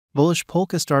Bullish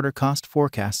polka starter cost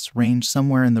forecasts range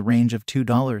somewhere in the range of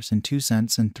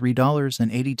 $2.02 and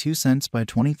 $3.82 by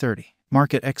 2030.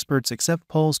 Market experts accept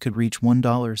polls could reach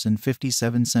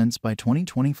 $1.57 by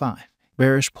 2025.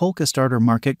 Bearish polka starter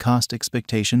market cost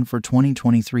expectation for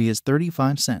 2023 is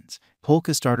 35 cents.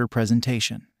 Polka starter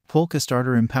presentation. Polka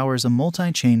starter empowers a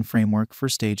multi-chain framework for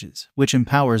stages, which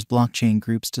empowers blockchain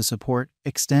groups to support,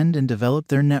 extend, and develop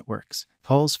their networks.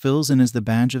 Pulse fills in as the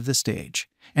badge of the stage.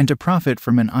 And to profit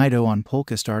from an IDO on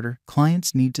polka starter,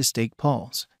 clients need to stake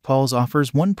Pulse. Pulse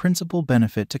offers one principal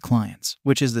benefit to clients,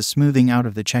 which is the smoothing out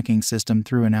of the checking system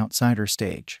through an outsider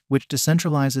stage, which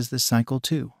decentralizes this cycle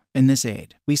too. In this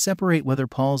aid, we separate whether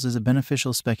Pulse is a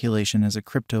beneficial speculation as a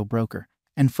crypto broker,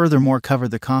 and furthermore cover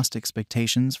the cost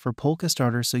expectations for polka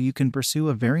starter so you can pursue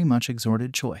a very much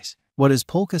exhorted choice. What is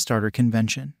polka starter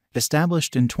convention?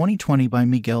 Established in 2020 by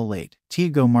Miguel Late,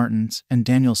 Tiago Martins, and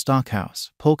Daniel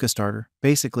Stockhouse, polka starter,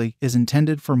 basically, is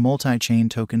intended for multi-chain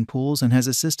token pools and has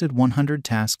assisted 100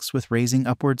 tasks with raising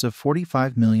upwards of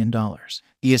 $45 million.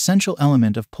 The essential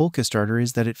element of polka starter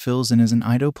is that it fills in as an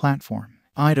IDO platform.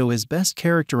 IDO is best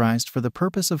characterized for the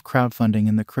purpose of crowdfunding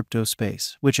in the crypto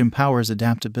space, which empowers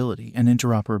adaptability and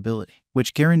interoperability,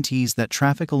 which guarantees that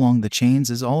traffic along the chains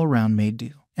is all around made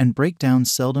do, and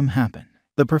breakdowns seldom happen.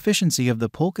 The proficiency of the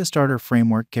polka starter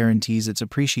framework guarantees its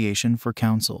appreciation for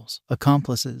counsels,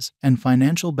 accomplices, and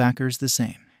financial backers the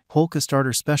same. Polka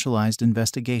starter specialized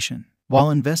investigation. While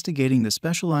investigating the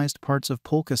specialized parts of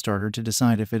polka starter to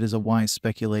decide if it is a wise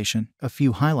speculation, a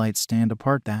few highlights stand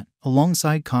apart that,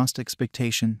 alongside cost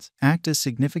expectations, act as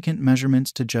significant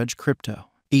measurements to judge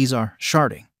crypto. These are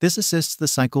sharding. This assists the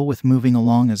cycle with moving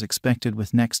along as expected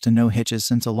with next to no hitches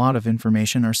since a lot of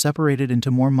information are separated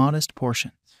into more modest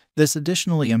portions. This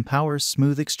additionally empowers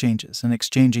smooth exchanges and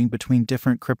exchanging between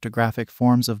different cryptographic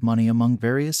forms of money among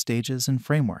various stages and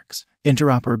frameworks.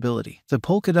 Interoperability. The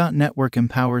Polkadot network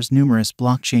empowers numerous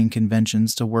blockchain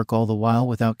conventions to work all the while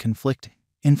without conflicting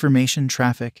information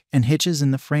traffic and hitches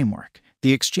in the framework.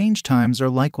 The exchange times are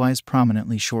likewise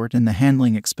prominently short and the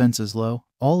handling expenses low,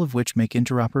 all of which make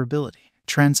interoperability.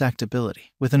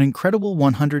 Transactability. With an incredible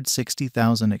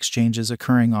 160,000 exchanges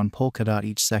occurring on Polkadot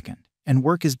each second, and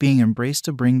work is being embraced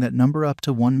to bring that number up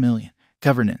to 1 million.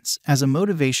 Governance. As a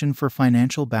motivation for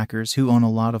financial backers who own a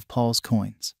lot of Pulse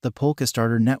coins, the polka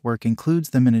starter network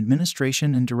includes them in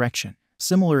administration and direction.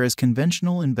 Similar as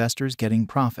conventional investors getting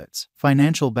profits,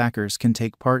 financial backers can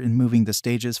take part in moving the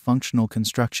stage's functional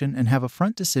construction and have a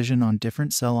front decision on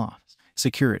different sell-offs.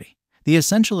 Security. The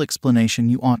essential explanation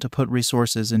you ought to put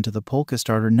resources into the polka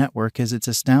starter network is its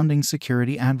astounding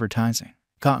security advertising.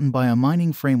 Gotten by a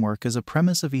mining framework as a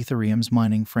premise of Ethereum's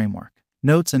mining framework.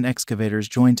 Nodes and excavators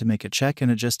join to make a check and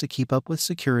adjust to keep up with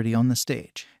security on the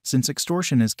stage, since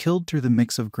extortion is killed through the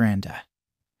mix of Granda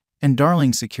and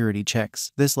Darling security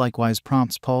checks. This likewise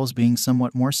prompts Pulse being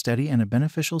somewhat more steady and a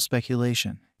beneficial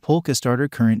speculation. Polka starter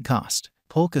current cost.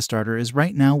 Polka starter is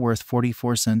right now worth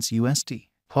 44 cents USD.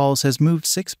 Pulse has moved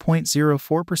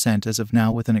 6.04% as of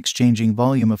now with an exchanging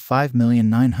volume of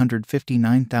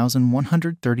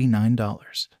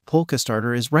 $5,959,139. Polka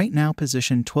starter is right now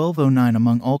positioned 1209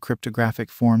 among all cryptographic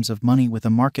forms of money with a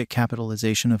market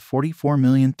capitalization of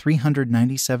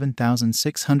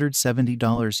 $44,397,670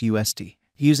 USD.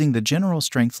 Using the general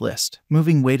strength list,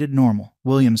 moving weighted normal,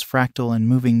 Williams fractal and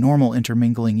moving normal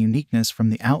intermingling uniqueness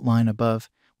from the outline above,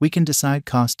 we can decide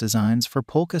cost designs for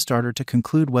polka starter to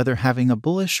conclude whether having a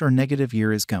bullish or negative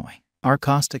year is going. Our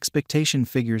cost expectation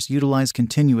figures utilize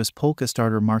continuous polka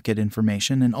starter market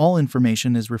information and all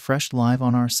information is refreshed live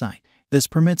on our site. This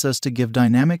permits us to give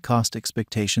dynamic cost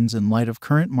expectations in light of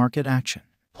current market action.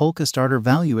 Polka starter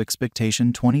value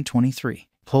expectation 2023.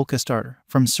 Polka starter,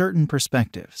 from certain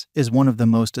perspectives, is one of the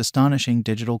most astonishing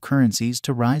digital currencies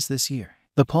to rise this year.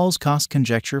 The Pulse cost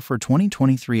conjecture for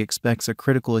 2023 expects a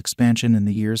critical expansion in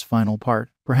the year's final part,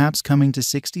 perhaps coming to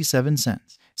 67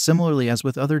 cents. Similarly as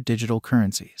with other digital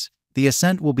currencies, the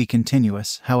ascent will be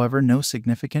continuous, however no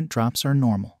significant drops are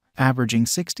normal. Averaging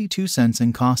 62 cents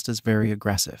in cost is very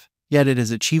aggressive, yet it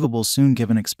is achievable soon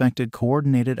given expected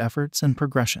coordinated efforts and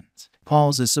progressions.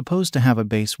 Pulse is supposed to have a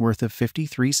base worth of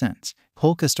 53 cents.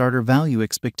 Polka starter value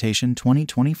expectation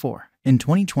 2024. In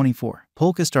 2024,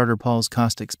 polka starter Pulse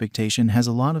cost expectation has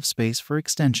a lot of space for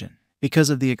extension. Because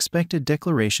of the expected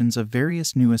declarations of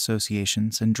various new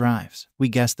associations and drives, we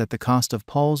guess that the cost of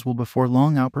Pulse will before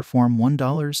long outperform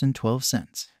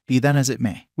 $1.12. Be that as it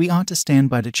may, we ought to stand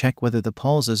by to check whether the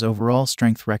Pulse's overall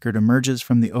strength record emerges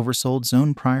from the oversold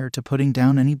zone prior to putting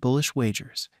down any bullish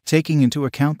wagers. Taking into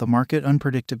account the market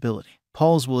unpredictability,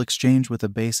 Pools will exchange with a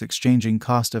base exchanging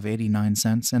cost of 89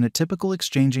 cents and a typical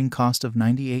exchanging cost of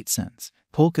 98 cents.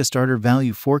 Polka Starter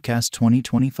Value Forecast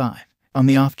 2025. On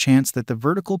the off chance that the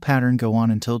vertical pattern go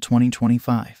on until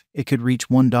 2025, it could reach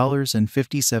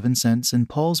 $1.57 and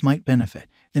pools might benefit.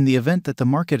 In the event that the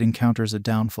market encounters a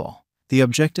downfall, the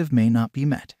objective may not be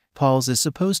met. Pools is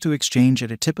supposed to exchange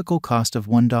at a typical cost of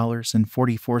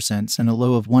 $1.44 and a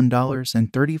low of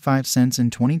 $1.35 in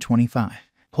 2025.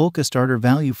 Polka Starter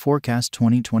Value Forecast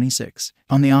 2026.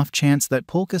 On the off chance that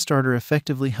Polka Starter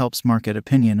effectively helps market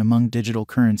opinion among digital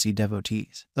currency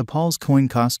devotees, the Pools coin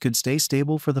cost could stay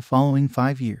stable for the following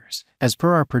 5 years. As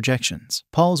per our projections,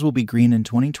 Pools will be green in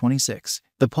 2026.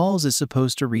 The Pools is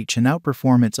supposed to reach and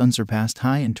outperform its unsurpassed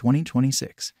high in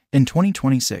 2026. In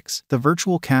 2026, the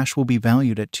virtual cash will be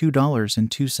valued at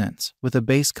 $2.02, with a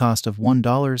base cost of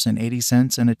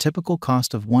 $1.80 and a typical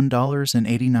cost of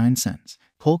 $1.89.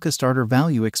 Polka Starter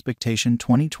Value Expectation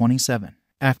 2027.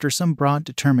 After some broad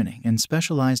determining and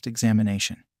specialized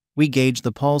examination, we gauge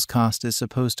the Pools cost is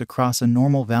supposed to cross a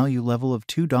normal value level of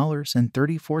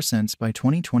 $2.34 by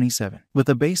 2027, with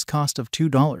a base cost of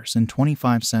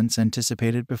 $2.25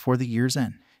 anticipated before the year's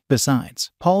end.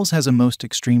 Besides, Pools has a most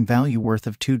extreme value worth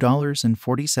of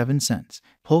 $2.47.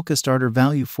 Polka Starter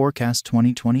Value Forecast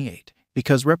 2028.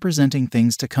 Because representing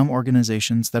things to come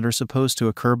organizations that are supposed to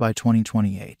occur by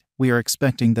 2028, we are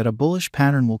expecting that a bullish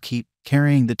pattern will keep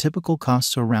carrying the typical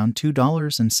costs to around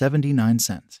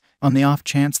 $2.79. On the off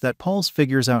chance that Pools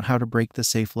figures out how to break the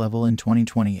safe level in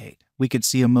 2028, we could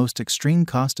see a most extreme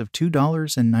cost of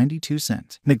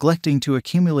 $2.92. Neglecting to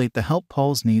accumulate the help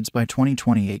Pools needs by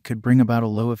 2028 could bring about a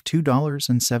low of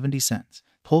 $2.70.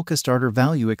 Polka Starter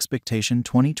Value Expectation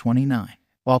 2029.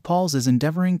 While Pools is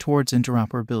endeavoring towards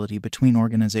interoperability between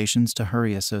organizations to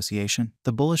hurry association,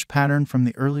 the bullish pattern from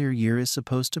the earlier year is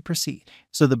supposed to proceed.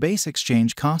 So the base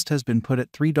exchange cost has been put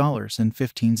at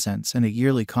 $3.15 and a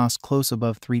yearly cost close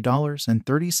above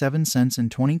 $3.37 in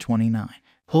 2029.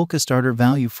 Polka Starter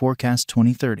Value Forecast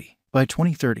 2030. By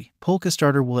 2030, Polka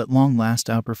Starter will at long last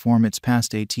outperform its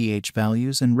past ATH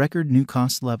values and record new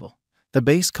cost level. The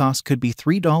base cost could be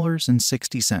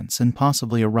 $3.60 and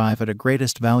possibly arrive at a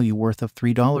greatest value worth of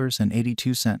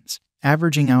 $3.82,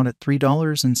 averaging out at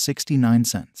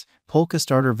 $3.69. Polka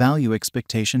Starter Value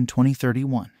Expectation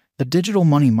 2031. The digital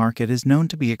money market is known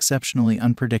to be exceptionally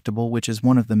unpredictable, which is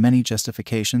one of the many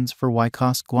justifications for why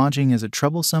cost gouging is a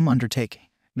troublesome undertaking.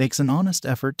 Makes an honest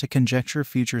effort to conjecture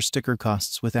future sticker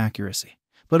costs with accuracy.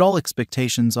 But all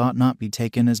expectations ought not be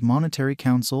taken as monetary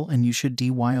counsel, and you should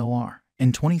DYOR.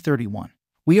 In 2031,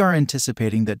 we are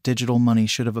anticipating that digital money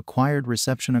should have acquired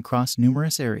reception across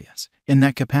numerous areas. In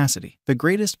that capacity, the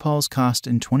greatest Pools cost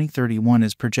in 2031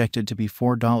 is projected to be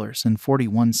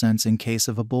 $4.41 in case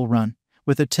of a bull run,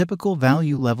 with a typical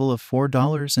value level of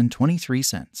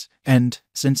 $4.23. And,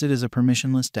 since it is a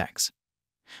permissionless DEX,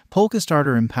 Polka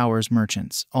Starter empowers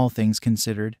merchants, all things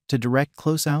considered, to direct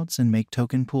closeouts and make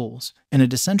token pools in a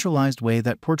decentralized way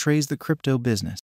that portrays the crypto business